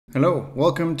Hello,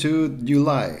 welcome to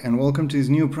July and welcome to this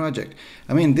new project.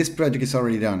 This project is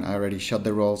already done. I already shot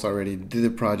the rolls, already did the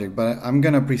project, but I'm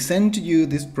gonna present to you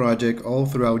this project all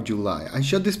throughout July. I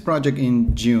shot this project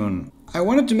in June. I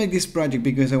wanted to make this project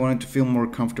because I wanted to feel more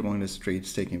comfortable in the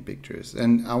streets taking pictures,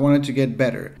 and I wanted to get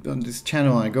better. On this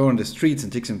channel, I go on the streets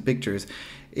and take some pictures.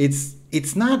 It's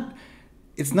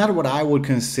not what I would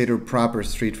consider proper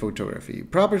street photography.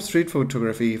 Proper street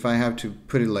photography, if I have to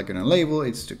put it like on a label,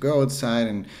 it's to go outside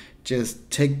and just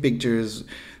take pictures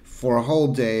for a whole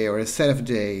day or a set of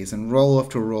days and roll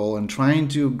after roll and trying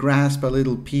to grasp a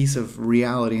little piece of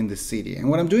reality in the city. And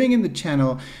what I'm doing in the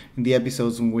channel, in the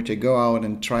episodes in which I go out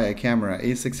and try a camera,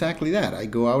 is exactly that. I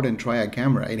go out and try a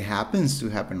camera. It happens to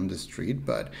happen on the street,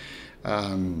 but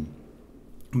I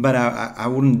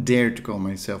wouldn't dare to call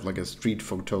myself like a street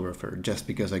photographer just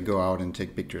because I go out and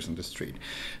take pictures on the street.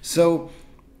 So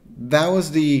that was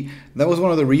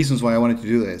one of the reasons why I wanted to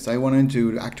do this. I wanted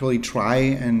to actually try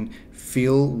and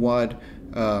feel what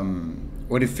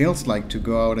it feels like to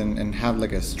go out and have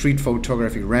like a street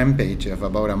photography rampage of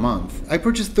about a month. I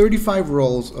purchased 35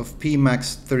 rolls of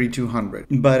Pimax 3200,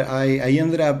 but I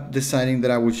ended up deciding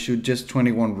that I would shoot just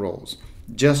 21 rolls.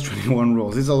 Just 21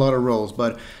 rolls. It's a lot of rolls,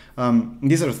 but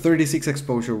these are 36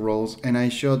 exposure rolls, and I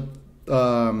shot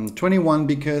 21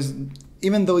 because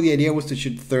even though the idea was to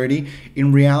shoot 30,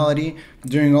 in reality,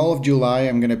 during all of July,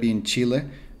 I'm going to be in Chile,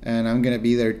 and I'm going to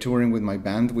be there touring with my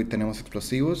band, with Tenemos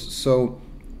Explosivos, so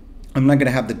I'm not going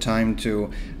to have the time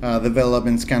to develop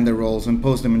and scan the rolls and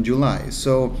post them in July.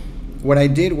 So what I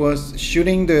did was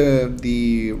shooting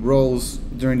the rolls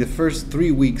during the first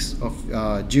 3 weeks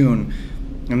of June,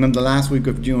 and then the last week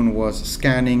of June was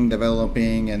scanning,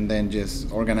 developing, and then just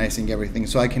organizing everything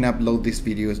so I can upload these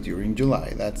videos during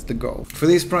July. That's the goal. For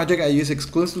this project, I use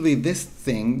exclusively this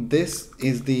thing. This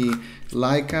is the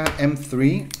Leica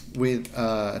M3 with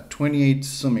 28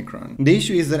 Summicron. The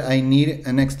issue is that I need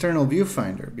an external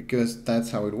viewfinder because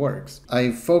that's how it works.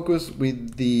 I focus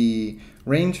with the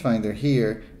rangefinder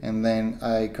here, and then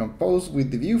I compose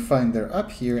with the viewfinder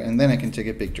up here, and then I can take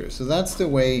a picture. So that's the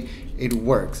way it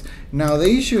works. Now the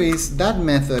issue is that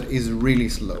method is really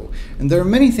slow, and there are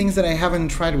many things that I haven't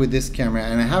tried with this camera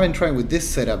and I haven't tried with this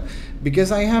setup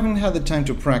because I haven't had the time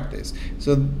to practice.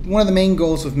 So one of the main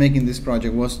goals of making this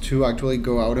project was to actually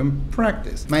go out and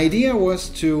practice. My idea was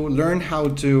to learn how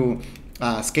to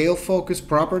scale focus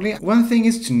properly. One thing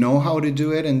is to know how to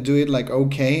do it and do it like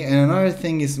okay, and another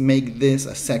thing is make this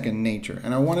a second nature.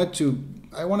 And I wanted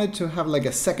to have like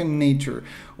a second nature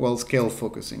while scale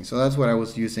focusing. So that's what I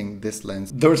was using this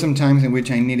lens. There were some times in which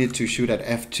I needed to shoot at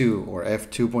f2 or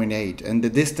f2.8, and the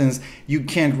distance, you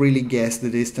can't really guess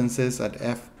the distances at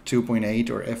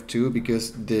f2.8 or f2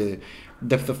 because the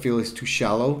depth of field is too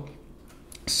shallow.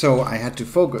 So I had to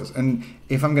focus, and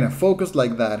if I'm gonna focus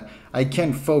like that, I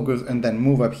can't focus and then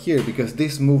move up here because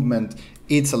this movement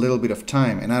eats a little bit of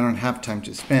time and I don't have time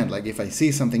to spend. Like if I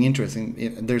see something interesting,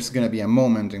 there's gonna be a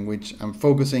moment in which I'm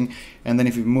focusing, and then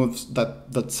if it moves,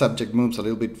 that subject moves a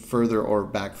little bit further or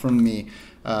back from me,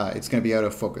 it's gonna be out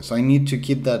of focus. So I need to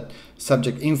keep that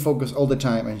subject in focus all the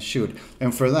time and shoot.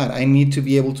 And for that, I need to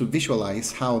be able to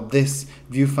visualize how this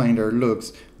viewfinder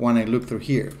looks when I look through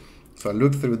here. So I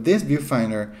look through this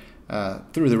viewfinder,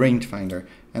 through the rangefinder,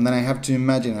 and then I have to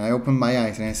imagine, I open my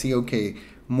eyes and I see, okay,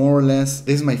 more or less,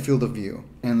 this is my field of view.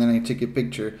 And then I take a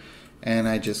picture and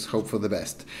I just hope for the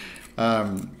best.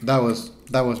 That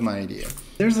was my idea.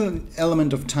 There's an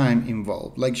element of time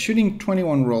involved. Like shooting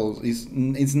 21 rolls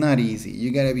it's not easy. You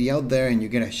gotta be out there and you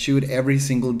gotta shoot every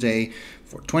single day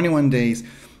for 21 days,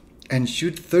 and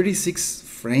shoot 36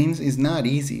 frames is not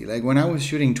easy. Like when I was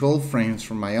shooting 12 frames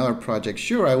from my other project,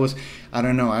 sure, I was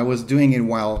doing it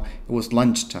while it was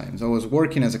lunchtime. So I was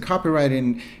working as a copywriter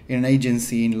in an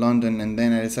agency in London, and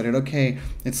then I decided, okay,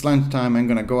 it's lunchtime, I'm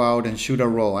gonna go out and shoot a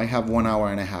roll. I have 1 hour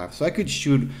and a half. So I could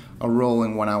shoot a roll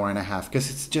in 1 hour and a half because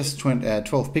it's just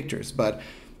 12 pictures, but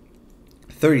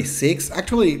 36,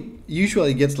 actually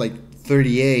usually gets like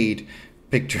 38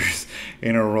 pictures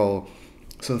in a roll.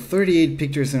 So 38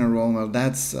 pictures in a roll, now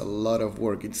that's a lot of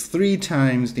work. It's 3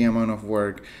 times the amount of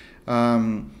work.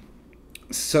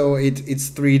 So it's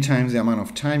 3 times the amount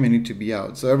of time you need to be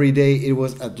out. So every day it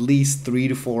was at least 3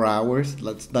 to 4 hours.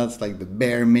 That's like the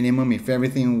bare minimum. If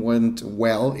everything went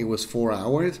well, it was 4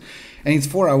 hours. And it's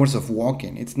 4 hours of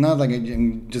walking. It's not like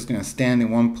I'm just gonna stand in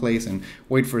one place and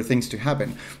wait for things to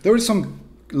happen. There were some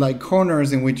like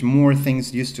corners in which more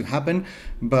things used to happen,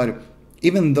 but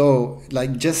even though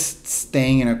like just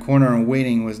staying in a corner and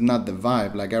waiting was not the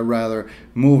vibe, like I'd rather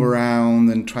move around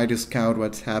and try to scout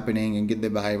what's happening and get the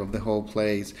vibe of the whole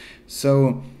place.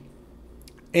 So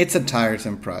It's a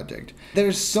tiresome project.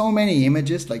 There's so many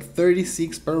images, like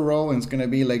 36 per roll, and it's gonna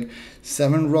be like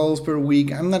 7 rolls per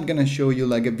week. I'm not gonna show you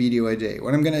like a video a day.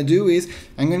 What I'm gonna do is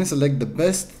I'm gonna select the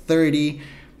best 30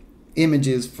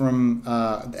 images from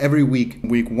every week.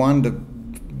 Week 1,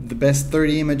 the best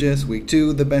 30 images. Week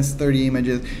 2, the best 30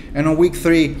 images. And on week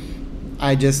 3,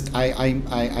 I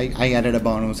added a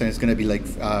bonus, and it's gonna be like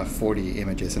 40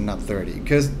 images and not 30.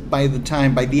 Because by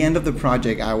the end of the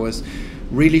project, I was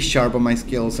really sharp on my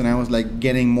skills, and I was like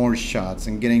getting more shots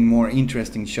and getting more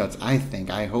interesting shots. I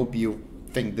hope you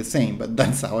think the same, but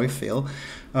that's how I feel.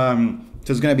 So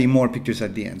it's gonna be more pictures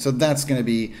at the end. So that's gonna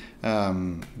be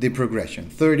the progression: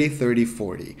 30, 30,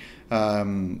 40.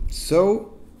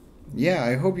 So yeah,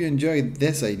 I hope you enjoyed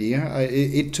this idea.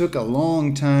 It took a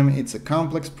long time. It's a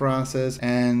complex process,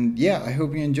 and yeah, I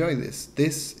hope you enjoy this.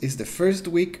 This is the first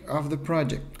week of the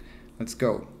project. Let's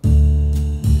go.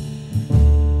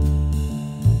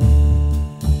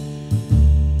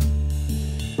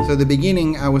 So at the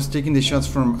beginning, I was taking the shots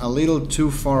from a little too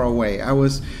far away. I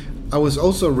was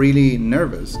also really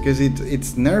nervous because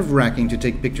it's nerve-wracking to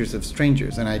take pictures of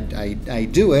strangers, and I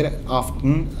do it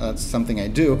often. That's something I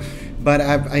do, but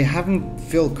I haven't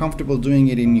felt comfortable doing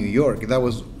it in New York. That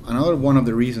was another one of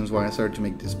the reasons why I started to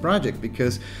make this project,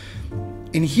 because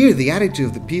in here the attitude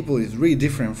of the people is really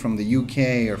different from the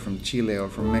UK or from Chile or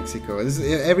from Mexico.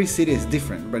 Every city is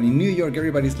different, but in New York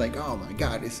everybody's like, oh my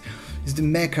god, it's the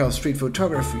mecca of street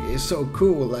photography. It's so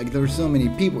cool, like there's so many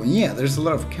people. And yeah, there's a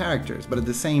lot of characters, but at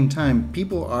the same time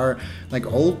people are like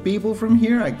old people from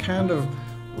here are kind of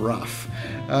rough,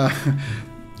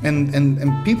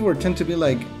 and people tend to be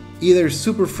like either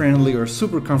super friendly or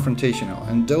super confrontational,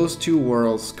 and those two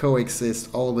worlds coexist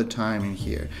all the time in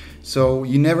here. So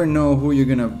you never know who you're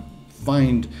gonna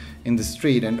find in the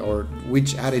street or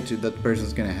which attitude that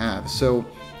person's gonna have. So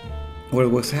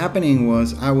what was happening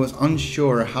was I was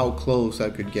unsure how close I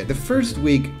could get. The first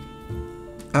week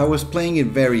I was playing it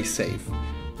very safe.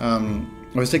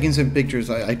 I was taking some pictures.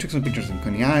 I took some pictures in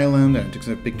Coney Island, and I took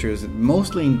some pictures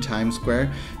mostly in Times Square,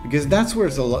 because that's where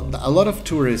a lot of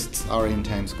tourists are, in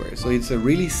Times Square. So it's a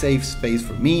really safe space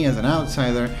for me as an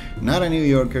outsider, not a New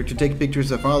Yorker, to take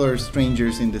pictures of other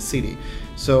strangers in the city.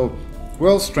 So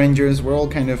we're all strangers, we're all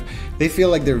they feel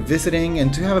like they're visiting,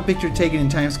 and to have a picture taken in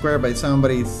Times Square by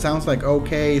somebody sounds like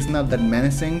okay, it's not that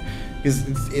menacing, because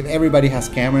everybody has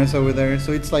cameras over there,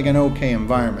 so it's like an okay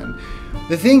environment.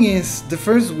 The thing is, the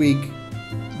first week,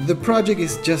 the project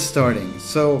is just starting,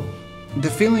 so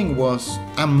the feeling was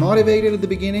I'm motivated at the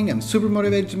beginning, I'm super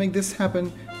motivated to make this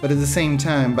happen, but at the same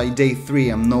time, by day 3,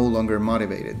 I'm no longer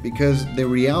motivated, because the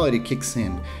reality kicks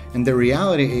in, and the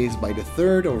reality is by the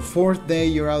 3rd or 4th day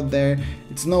you're out there,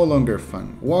 it's no longer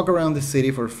fun. Walk around the city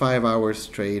for 5 hours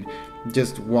straight,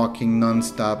 just walking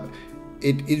non-stop.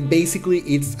 It basically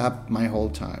eats up my whole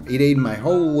time. It ate my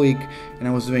whole week, and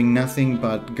I was doing nothing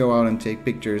but go out and take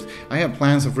pictures. I had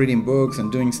plans of reading books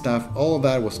and doing stuff. All of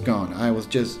that was gone. I was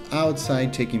just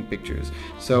outside taking pictures.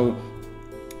 So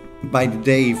by the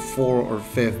day 4 or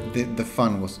 5th, the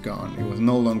fun was gone. It was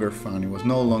no longer fun. It was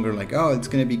no longer like, oh, it's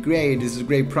gonna be great, this is a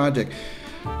great project.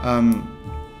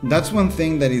 That's one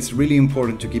thing that is really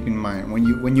important to keep in mind.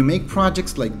 When you make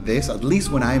projects like this, at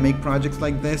least when I make projects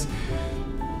like this,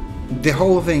 the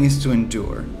whole thing is to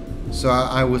endure. So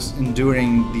I was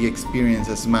enduring the experience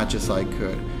as much as I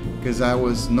could, because I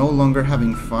was no longer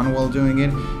having fun while doing it,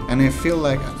 and I feel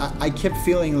like I kept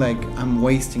feeling like I'm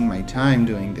wasting my time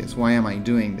doing this. Why am I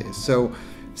doing this? So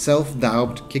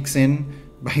self-doubt kicks in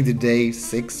by the day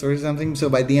 6 or something. So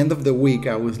by the end of the week,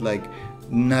 I was like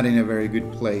not in a very good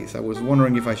place. I was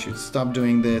wondering if I should stop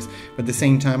doing this, but at the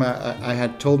same time I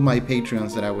had told my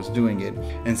Patreons that I was doing it,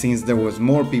 and since there was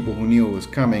more people who knew it was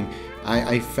coming,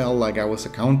 I felt like I was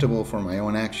accountable for my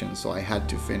own actions, so I had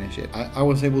to finish it. I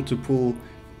was able to pull,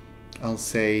 I'll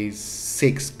say,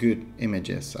 6 good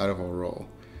images out of a roll.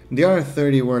 The other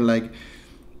 30 were like,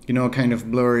 you know, kind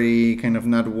of blurry, kind of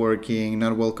not working,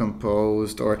 not well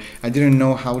composed, or I didn't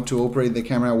know how to operate the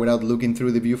camera without looking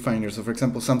through the viewfinder. So for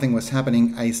example, something was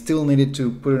happening, I still needed to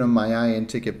put it on my eye and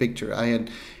take a picture. I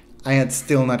had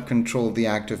still not controlled the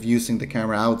act of using the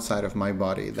camera outside of my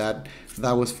body. That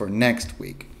was for next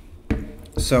week.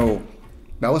 So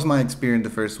that was my experience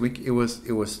the first week. It was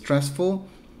stressful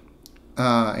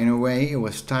in a way. It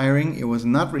was tiring. It was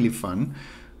not really fun,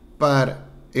 but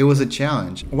it was a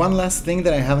challenge. One last thing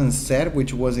that I haven't said,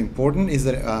 which was important, is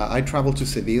that I traveled to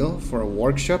Seville for a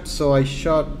workshop. So I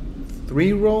shot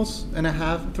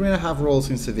 3.5 rolls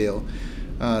in Seville,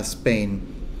 Spain.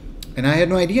 And I had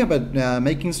no idea, but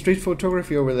making street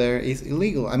photography over there is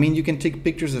illegal. I mean, you can take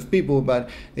pictures of people, but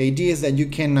the idea is that you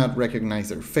cannot recognize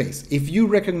their face. If you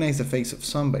recognize the face of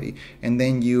somebody and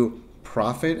then you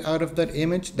profit out of that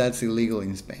image, that's illegal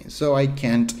in Spain. So I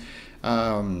can't,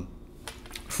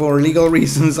 for legal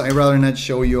reasons, I'd rather not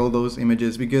show you all those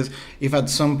images, because if at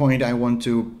some point I want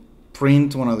to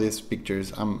print one of these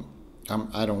pictures,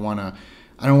 I don't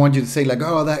want you to say like,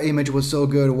 oh, that image was so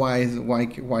good. Why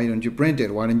don't you print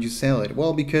it? Why don't you sell it?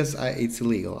 Well, because it's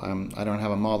illegal. I don't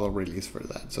have a model release for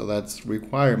that. So that's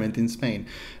requirement in Spain.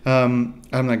 I'm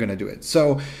not gonna do it.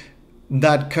 So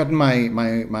that cut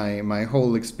my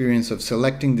whole experience of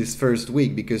selecting this first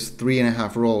week, because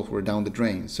 3.5 rolls were down the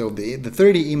drain. So the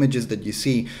 30 images that you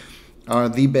see are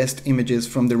the best images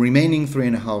from the remaining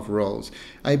 3.5 rolls.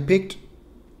 I picked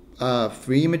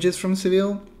 3 images from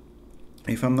Seville,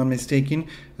 if I'm not mistaken,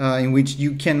 in which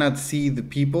you cannot see the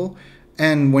people,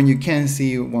 and when you can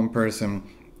see one person,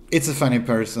 it's a funny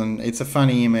person, it's a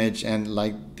funny image, and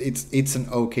like it's an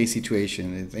okay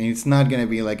situation. It's not gonna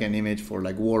be like an image for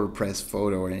like WordPress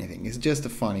photo or anything. It's just a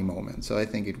funny moment, so I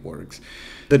think it works.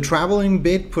 The traveling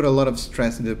bit put a lot of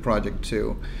stress into the project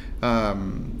too,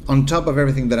 on top of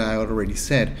everything that I already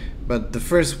said. But the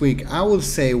first week, I would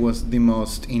say, was the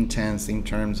most intense in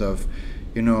terms of,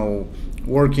 you know,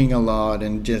 working a lot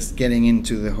and just getting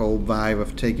into the whole vibe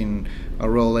of taking a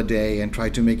roll a day and try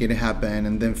to make it happen,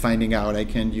 and then finding out I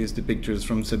can't use the pictures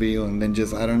from Seville, and then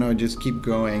just, I don't know, just keep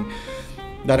going.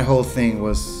 That whole thing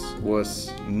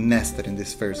was nested in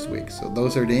this first week. So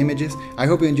those are the images. I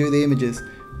hope you enjoy the images,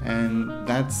 and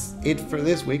that's it for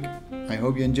this week. I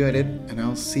hope you enjoyed it, and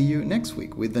I'll see you next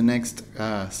week with the next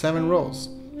 7 rolls.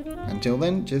 Until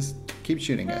then, just keep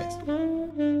shooting, guys.